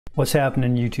What's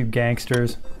happening, YouTube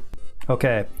gangsters?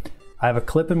 Okay, I have a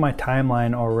clip in my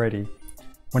timeline already.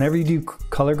 Whenever you do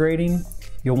color grading,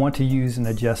 you'll want to use an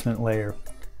adjustment layer.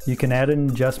 You can add an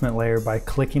adjustment layer by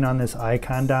clicking on this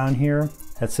icon down here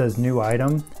that says new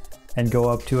item and go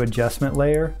up to adjustment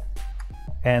layer,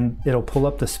 and it'll pull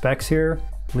up the specs here.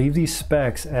 Leave these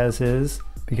specs as is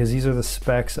because these are the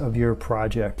specs of your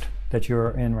project that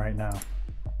you're in right now.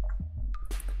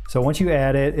 So once you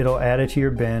add it, it'll add it to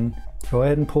your bin. Go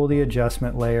ahead and pull the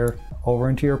adjustment layer over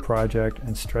into your project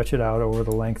and stretch it out over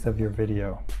the length of your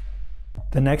video.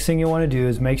 The next thing you want to do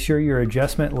is make sure your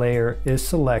adjustment layer is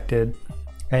selected,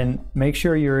 and make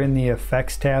sure you're in the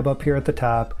effects tab up here at the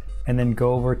top, and then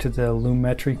go over to the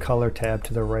Lumetri color tab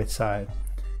to the right side.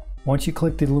 Once you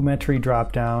click the Lumetri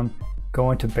drop down,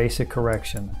 go into basic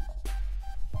correction.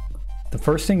 The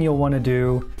first thing you'll want to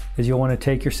do is you'll want to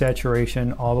take your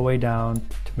saturation all the way down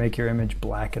to make your image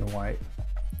black and white.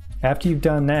 After you've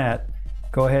done that,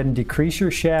 go ahead and decrease your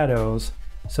shadows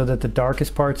so that the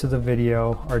darkest parts of the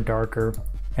video are darker,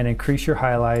 and increase your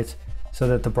highlights so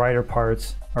that the brighter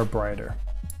parts are brighter.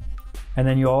 And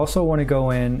then you also want to go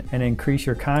in and increase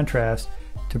your contrast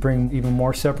to bring even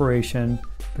more separation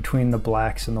between the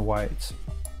blacks and the whites.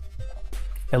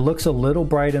 It looks a little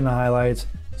bright in the highlights,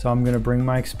 so I'm going to bring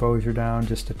my exposure down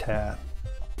just a tad.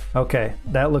 Okay,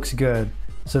 that looks good.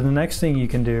 So the next thing you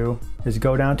can do is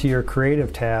go down to your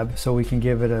creative tab so we can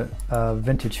give it a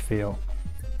vintage feel.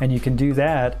 And you can do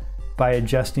that by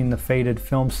adjusting the faded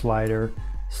film slider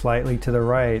slightly to the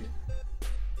right,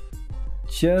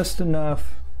 just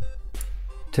enough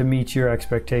to meet your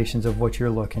expectations of what you're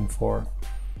looking for.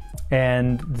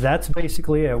 And that's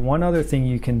basically it. One other thing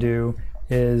you can do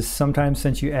is sometimes,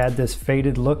 since you add this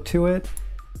faded look to it,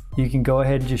 you can go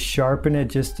ahead and just sharpen it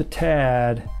just a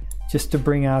tad, just to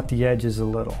bring out the edges a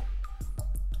little.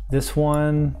 This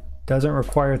one doesn't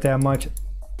require it that much,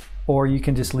 or you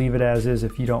can just leave it as is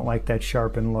if you don't like that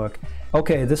sharpened look.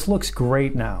 Okay, this looks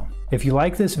great now. If you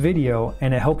like this video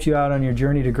and it helped you out on your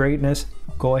journey to greatness,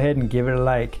 go ahead and give it a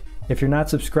like. If you're not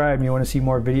subscribed and you want to see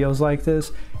more videos like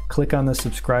this, click on the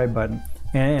subscribe button.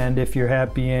 And if you're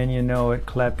happy and you know it,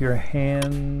 clap your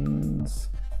hands.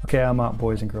 Okay, I'm out,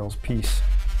 boys and girls. Peace.